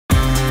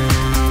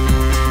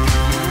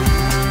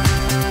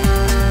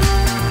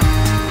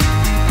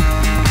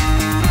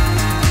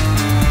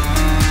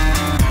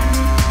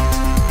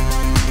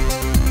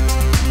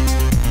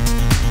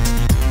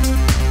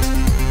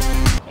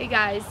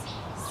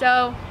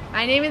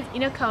My name is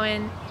Ina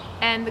Cohen,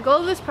 and the goal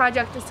of this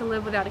project is to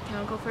live without a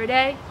chemical for a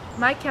day.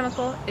 My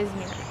chemical is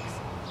Mirex.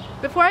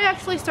 Before I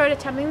actually start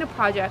attempting the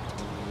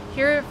project,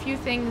 here are a few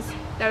things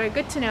that are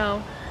good to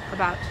know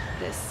about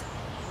this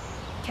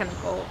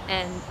chemical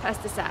and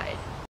pesticide.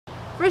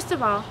 First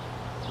of all,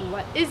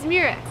 what is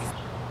Mirex?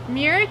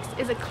 Mirex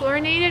is a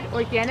chlorinated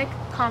organic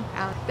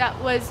compound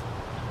that was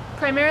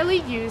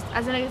primarily used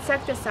as an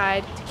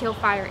insecticide to kill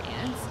fire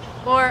ants,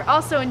 or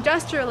also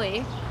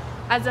industrially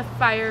as a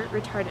fire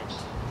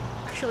retardant.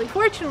 Actually,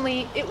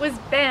 fortunately, it was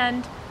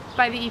banned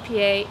by the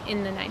EPA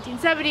in the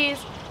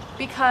 1970s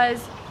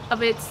because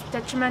of its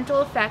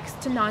detrimental effects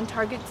to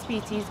non-target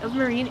species of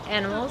marine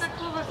animals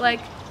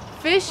like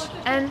fish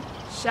and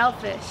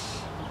shellfish.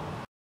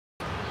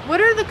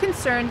 What are the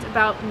concerns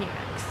about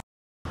Mirex?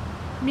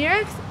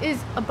 Mirex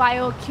is a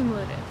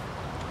bioaccumulative,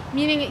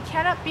 meaning it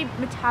cannot be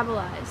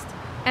metabolized,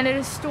 and it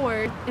is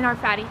stored in our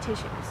fatty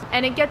tissues,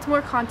 and it gets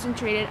more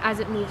concentrated as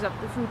it moves up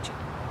the food chain,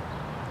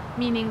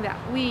 meaning that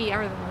we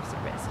are the most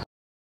at risk.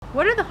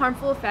 What are the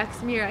harmful effects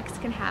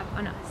Mirex can have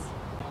on us?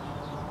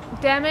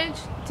 Damage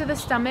to the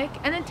stomach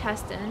and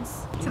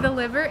intestines, to the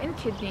liver and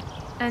kidney,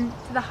 and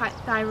to the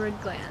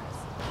thyroid glands.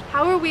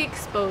 How are we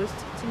exposed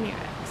to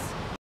Mirex?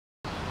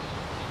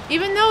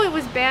 Even though it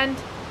was banned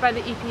by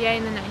the EPA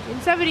in the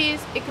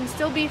 1970s, it can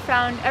still be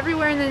found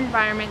everywhere in the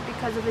environment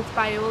because of its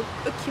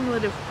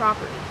bioaccumulative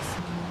properties.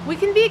 We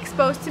can be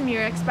exposed to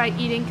Mirex by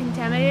eating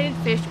contaminated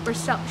fish or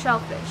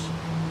shellfish.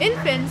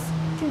 Infants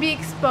can be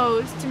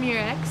exposed to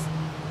Mirex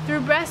through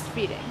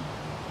breastfeeding.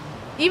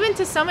 Even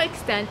to some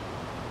extent,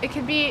 it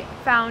can be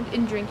found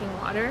in drinking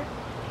water,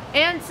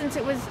 and since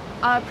it was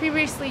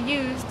previously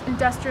used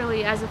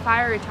industrially as a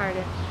fire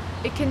retardant,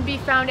 it can be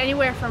found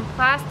anywhere from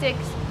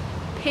plastics,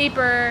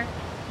 paper,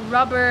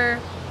 rubber,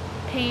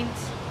 paint,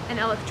 and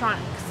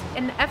electronics.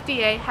 And the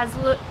FDA has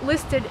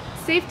listed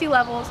safety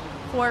levels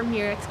for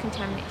Mirex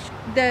contamination.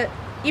 The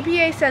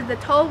EPA says the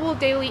tolerable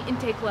daily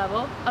intake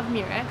level of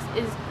Mirex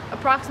is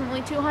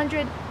approximately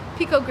 200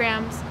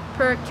 picograms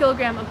per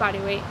kilogram of body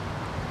weight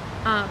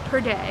per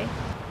day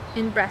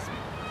in breast milk.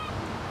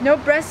 No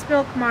breast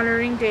milk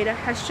monitoring data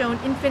has shown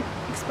infant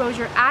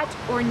exposure at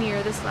or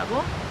near this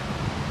level.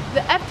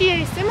 The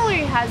FDA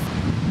similarly has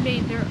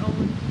made their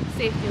own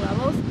safety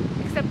levels,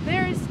 except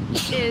theirs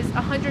is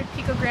 100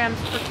 picograms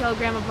per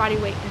kilogram of body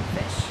weight in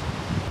fish.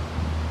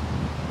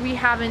 We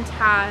haven't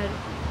had,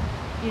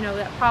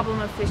 that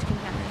problem of fish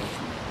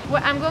contamination.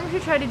 What I'm going to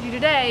try to do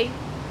today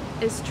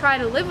is try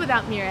to live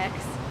without Mirex.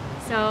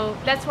 So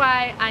that's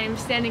why I am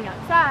standing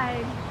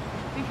outside,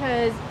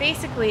 because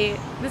basically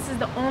this is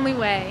the only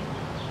way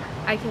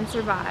I can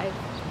survive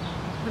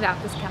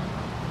without this chemical.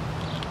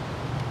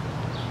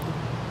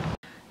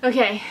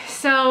 Okay,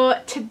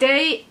 so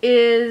today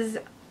is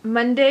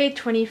Monday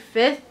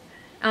 25th,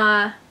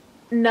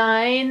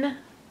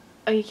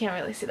 you can't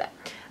really see that,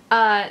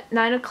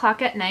 9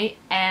 o'clock at night,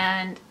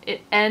 and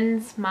it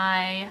ends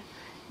my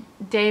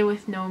day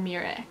with no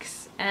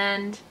Mirex,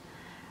 and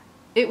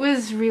it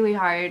was really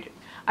hard.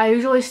 I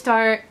usually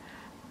start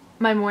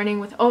my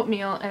morning with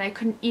oatmeal, and I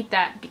couldn't eat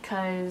that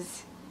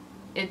because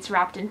it's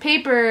wrapped in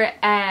paper,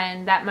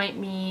 and that might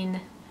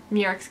mean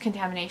Mirex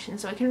contamination,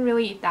 so I couldn't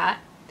really eat that.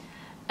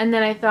 And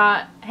then I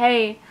thought,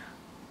 hey,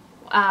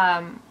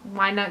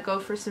 why not go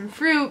for some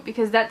fruit,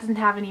 because that doesn't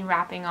have any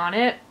wrapping on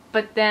it.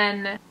 But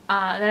then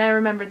I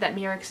remembered that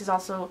Mirex is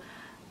also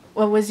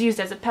was used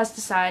as a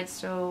pesticide,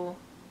 so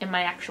it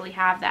might actually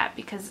have that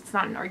because it's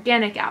not an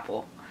organic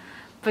apple.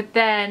 But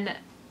then,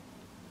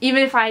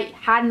 even if I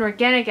had an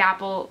organic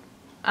apple,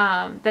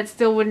 that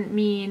still wouldn't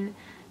mean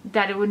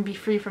that it wouldn't be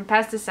free from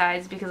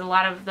pesticides, because a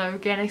lot of the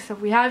organic stuff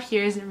we have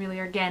here isn't really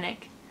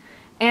organic.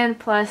 And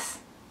plus,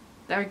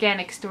 the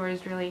organic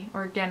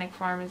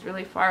farm is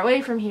really far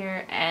away from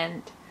here,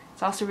 and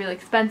it's also really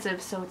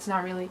expensive, so it's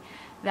not really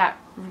that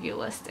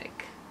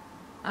realistic.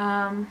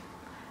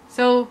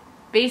 So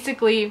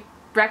basically,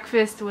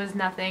 breakfast was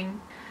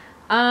nothing.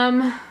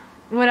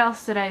 What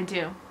else did I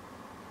do?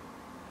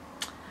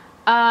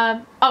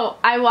 Oh,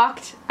 I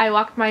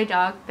walked my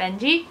dog,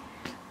 Benji.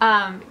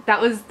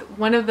 That was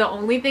one of the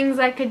only things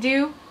I could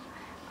do.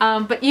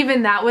 But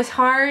even that was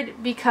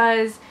hard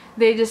because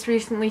they just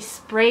recently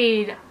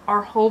sprayed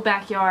our whole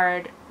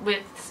backyard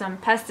with some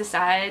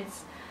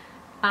pesticides,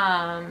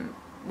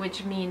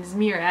 which means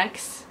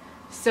Mirex.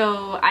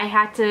 So I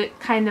had to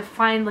kind of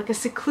find like a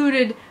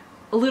secluded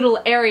little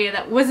area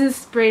that wasn't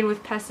sprayed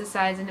with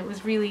pesticides, and it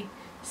was really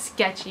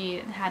sketchy.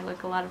 It had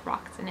like a lot of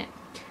rocks in it.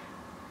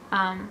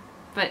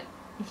 But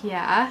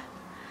yeah.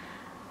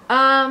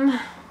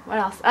 What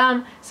else?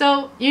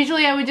 So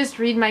usually I would just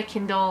read my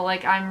Kindle,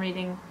 like I'm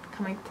reading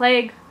Coming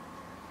Plague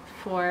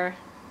that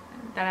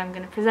I'm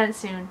going to present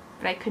soon,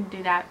 but I couldn't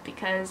do that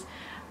because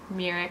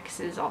Mirex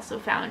is also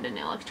found in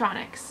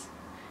electronics.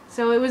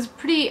 So it was a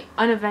pretty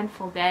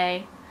uneventful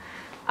day.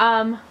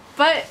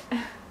 But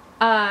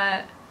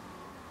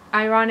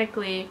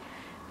ironically,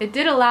 it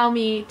did allow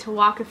me to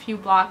walk a few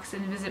blocks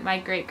and visit my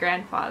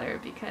great-grandfather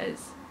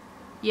because,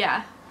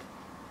 yeah,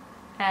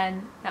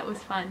 and that was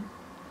fun.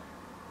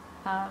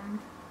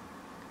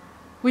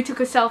 we took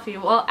a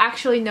selfie. Well,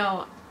 actually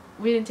no,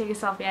 we didn't take a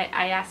selfie.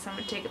 I asked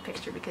someone to take a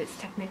picture because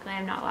technically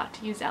I'm not allowed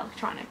to use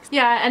electronics.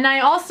 Yeah, and I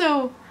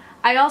also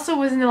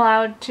wasn't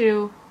allowed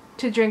to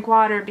drink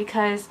water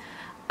because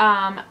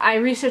I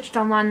researched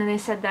online and they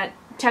said that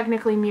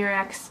technically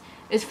Mirex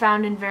is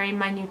found in very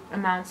minute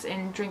amounts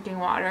in drinking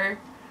water.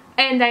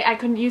 And I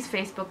couldn't use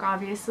Facebook,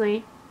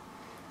 obviously.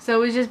 So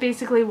it was just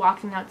basically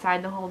walking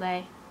outside the whole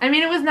day. I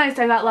mean, it was nice.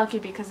 I got lucky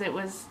because it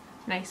was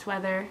nice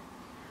weather.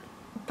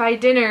 By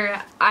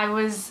dinner, I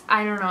was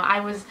done.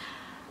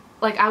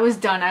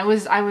 I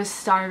was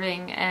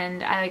starving,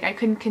 and I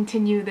couldn't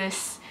continue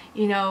this,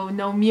 you know,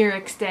 no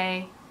Mirex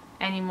day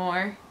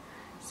anymore.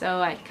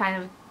 So I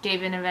kind of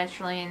gave in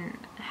eventually and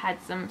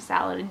had some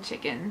salad and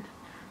chicken.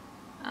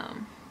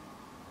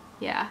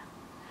 Yeah.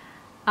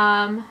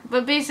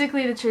 But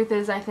basically the truth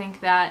is, I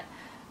think that,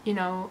 you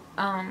know,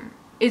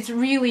 it's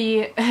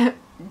really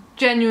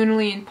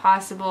genuinely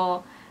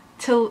impossible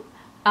to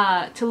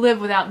live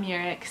without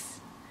Mirex.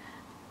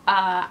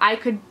 I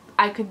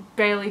could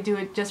barely do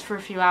it just for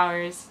a few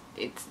hours.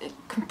 It's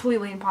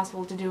completely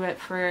impossible to do it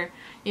for,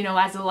 you know,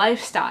 as a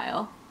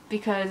lifestyle,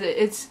 because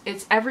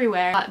it's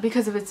everywhere.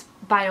 Because of its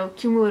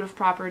bioaccumulative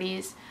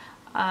properties,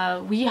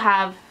 we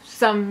have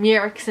some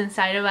Mirex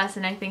inside of us,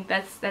 and I think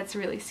that's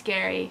really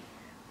scary.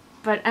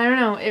 But I don't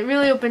know, it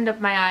really opened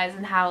up my eyes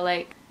on how,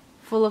 like,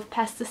 full of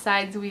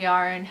pesticides we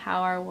are and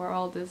how our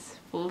world is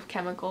full of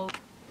chemicals.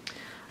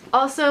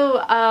 Also,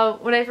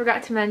 what I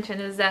forgot to mention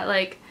is that,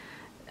 like,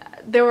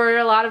 there were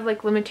a lot of,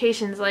 like,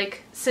 limitations.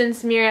 Like,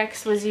 since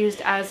Mirex was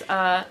used as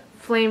a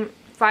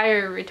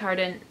fire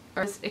retardant,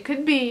 or it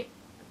could be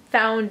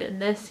found in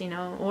this, you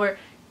know, or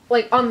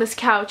like on this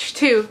couch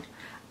too.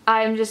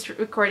 I'm just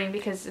recording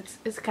because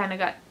it's kind of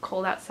got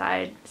cold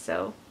outside,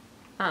 so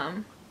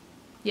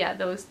yeah,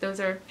 those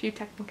are a few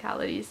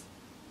technicalities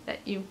that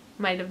you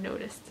might have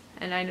noticed,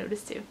 and I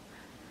noticed too.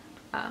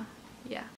 Yeah.